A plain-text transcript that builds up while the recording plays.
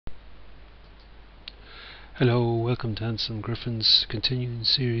Hello, welcome to Anselm Griffin's continuing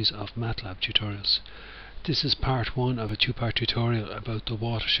series of Matlab tutorials. This is part one of a two-part tutorial about the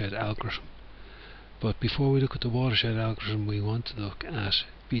watershed algorithm. But before we look at the watershed algorithm, we want to look at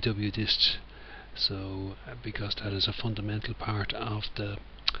BWDIST, because that is a fundamental part of the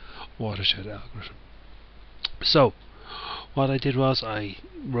watershed algorithm. So, what I did was I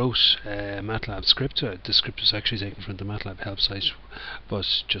wrote a Matlab script. The script was actually taken from the Matlab help site, but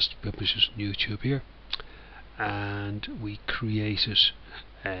just published it on YouTube here. And we created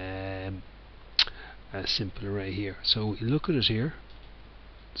a simple array here. So we look at it here.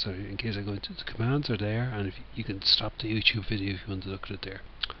 So in case I go into the commands are there, and if you can stop the YouTube video if you want to look at it there.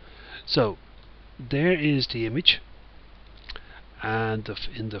 So there is the image, and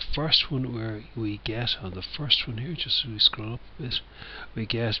in the first one where we get on the first one here, just so we scroll up a bit, we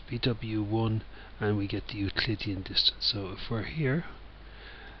get BW1 and we get the Euclidean distance. So if we're here,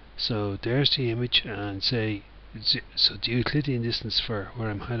 so there's the image, and say so the Euclidean distance for where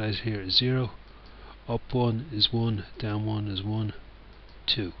I'm highlighted here is 0, up 1 is 1, down 1 is 1,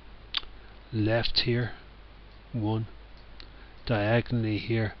 2. Left here 1, diagonally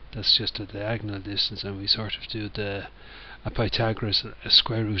here, that's just a diagonal distance, and we sort of do a Pythagoras, a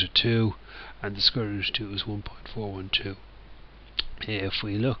square root of 2, and the square root of 2 is 1.412. If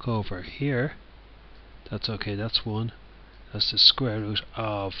we look over here, that's okay, that's 1, that's the square root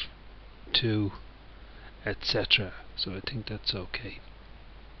of 2, etc. So I think that's okay.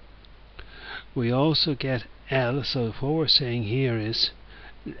 We also get L, so what we're saying here is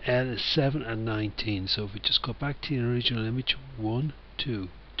L is 7 and 19. So if we just go back to the original image, 1, 2,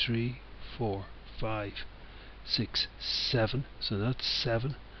 3, 4, 5, 6, 7, so that's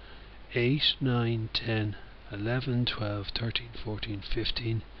 7, 8, 9, 10, 11, 12, 13, 14,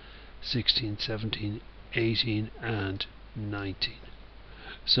 15, 16, 17, 18 and 19.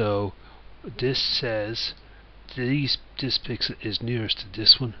 So this says this pixel is nearest to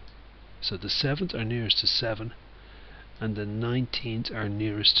this one. So the 7th are nearest to 7 and the 19th are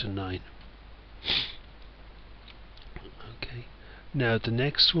nearest to 9. Okay. Now the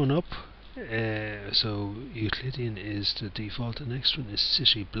next one up, so Euclidean is the default. The next one is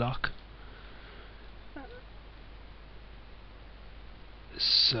city block.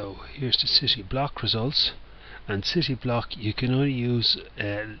 So here's the city block results. And city block, you can only use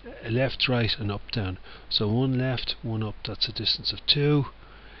left, right and up, down. So one left, one up, that's a distance of 2.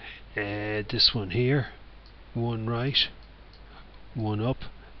 This one here, one right, one up,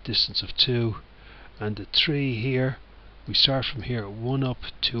 distance of 2. And the 3 here, we start from here, 1 up,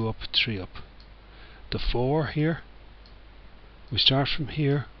 2 up, 3 up. The 4 here, we start from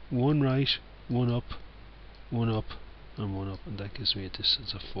here, 1 right, 1 up, 1 up and 1 up, and that gives me a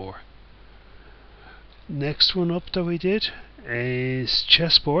distance of 4. Next one up that we did is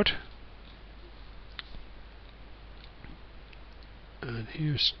chessboard, and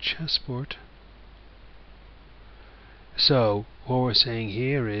here's chessboard. So what we're saying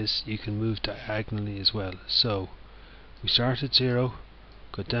here is you can move diagonally as well. So we start at 0,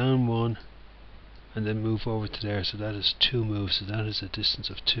 go down 1 and then move over to there, so that is 2 moves, so that is a distance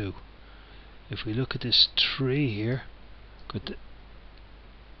of 2. If we look at this 3 here, go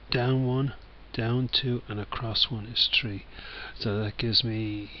down 1, down 2 and across 1 is 3. So that gives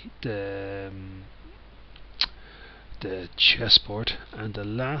me the chessboard. And the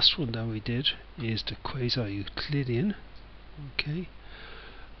last one that we did is the quasi-euclidean. Okay,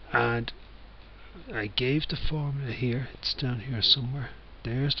 and I gave the formula here, it's down here somewhere.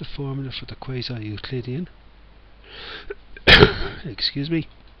 There's the formula for the quasi-euclidean. Excuse me.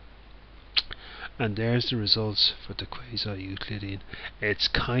 And there's the results for the quasi-Euclidean. It's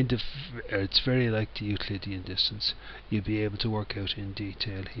very like the Euclidean distance. You'll be able to work out in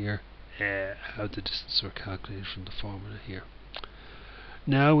detail here how the distances were calculated from the formula here.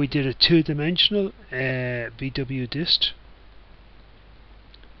 Now we did a two-dimensional BWDIST,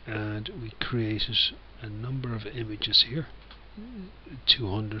 and we created a number of images here,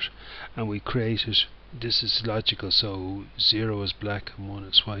 200, and we created, this is logical, so 0 is black and 1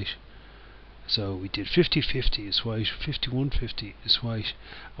 is white. So we did 50-50 is white, 50-150 is white,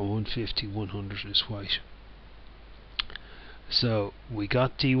 and 150-100 is white. So we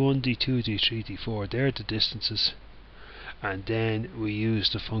got D1, D2, D3, D4, they're the distances, and then we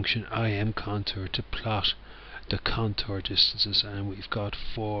used the function imContour to plot the contour distances, and we've got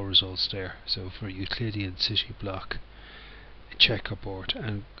 4 results there. So for Euclidean, city block, checkerboard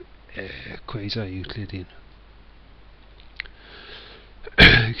and quasi-Euclidean.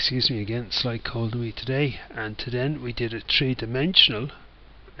 Excuse me again, slight cold on me today. And then we did a 3-dimensional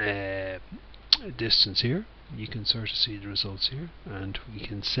distance here. You can sort of see the results here, and we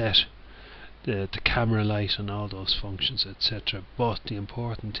can set the camera light and all those functions, etc. But the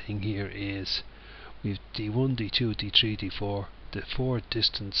important thing here is we've D1, D2, D3, D4, the 4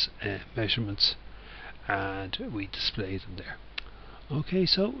 distance measurements, and we display them there. Okay,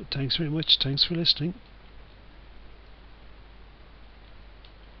 so thanks very much, thanks for listening.